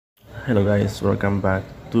Hello guys, welcome back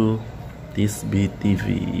to this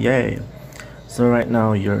BTV. Yay! So right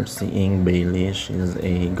now you're seeing Bailey. She's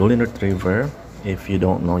a golden retriever. If you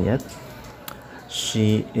don't know yet,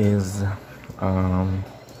 she is um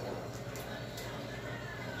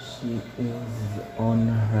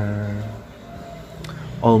on her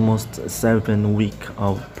almost 7 week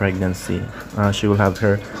of pregnancy. She will have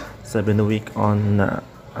her 7 week on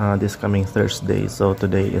this coming Thursday. So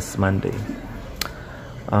today is Monday.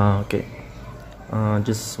 Okay.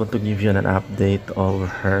 Just want to give you an update of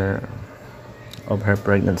her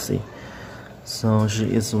pregnancy. So she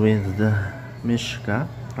is with Mishka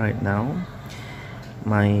right now,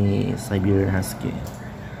 my Siberian Husky.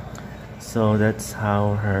 So that's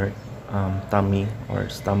how her tummy or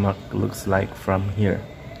stomach looks like from here.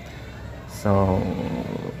 So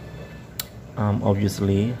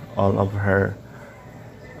obviously all of her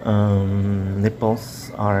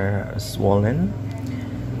nipples are swollen,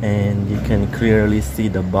 and you can clearly see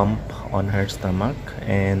the bump on her stomach,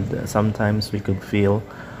 and sometimes we could feel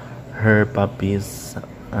her puppies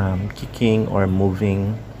kicking or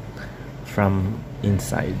moving from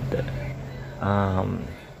inside.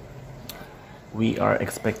 We are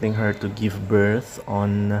expecting her to give birth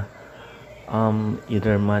on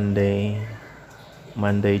either Monday,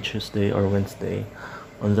 Tuesday, or Wednesday.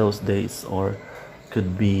 On those days, or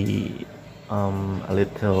could be a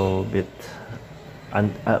little bit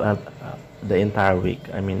the entire week.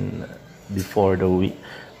 I mean, before the week,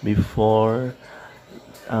 before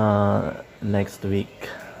next week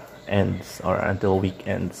ends, or until week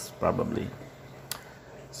ends probably.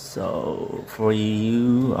 So for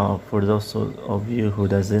you, for those of you who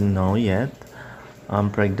doesn't know yet,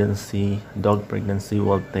 dog pregnancy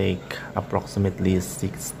will take approximately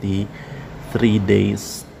 63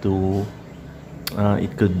 days to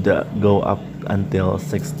it could go up until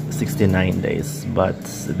 69 days, but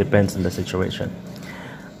it depends on the situation.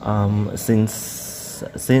 Since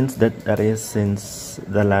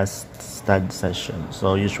the last stud session,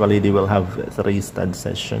 so usually they will have 3 stud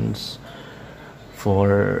sessions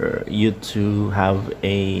for you to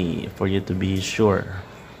be sure.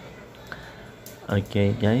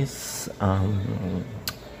 Okay guys,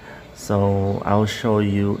 so I'll show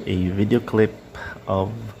you a video clip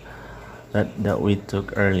of that we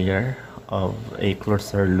took earlier, of a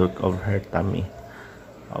closer look of her tummy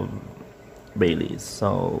of Bailey.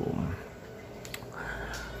 So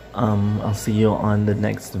I'll see you on the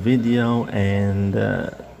next video, and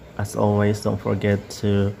as always, don't forget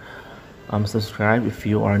to subscribe if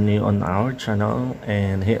you are new on our channel,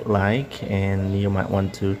 and hit like, and you might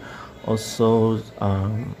want to also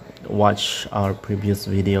watch our previous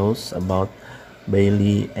videos about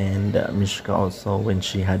Bailey and Mishka also when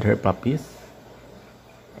she had her puppies.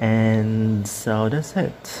 And so that's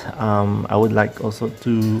it. I would like also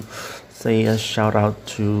to say a shout out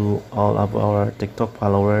to all of our TikTok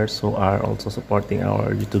followers who are also supporting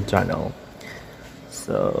our YouTube channel.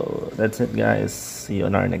 So that's it guys, see you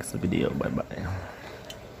on our next video. Bye bye.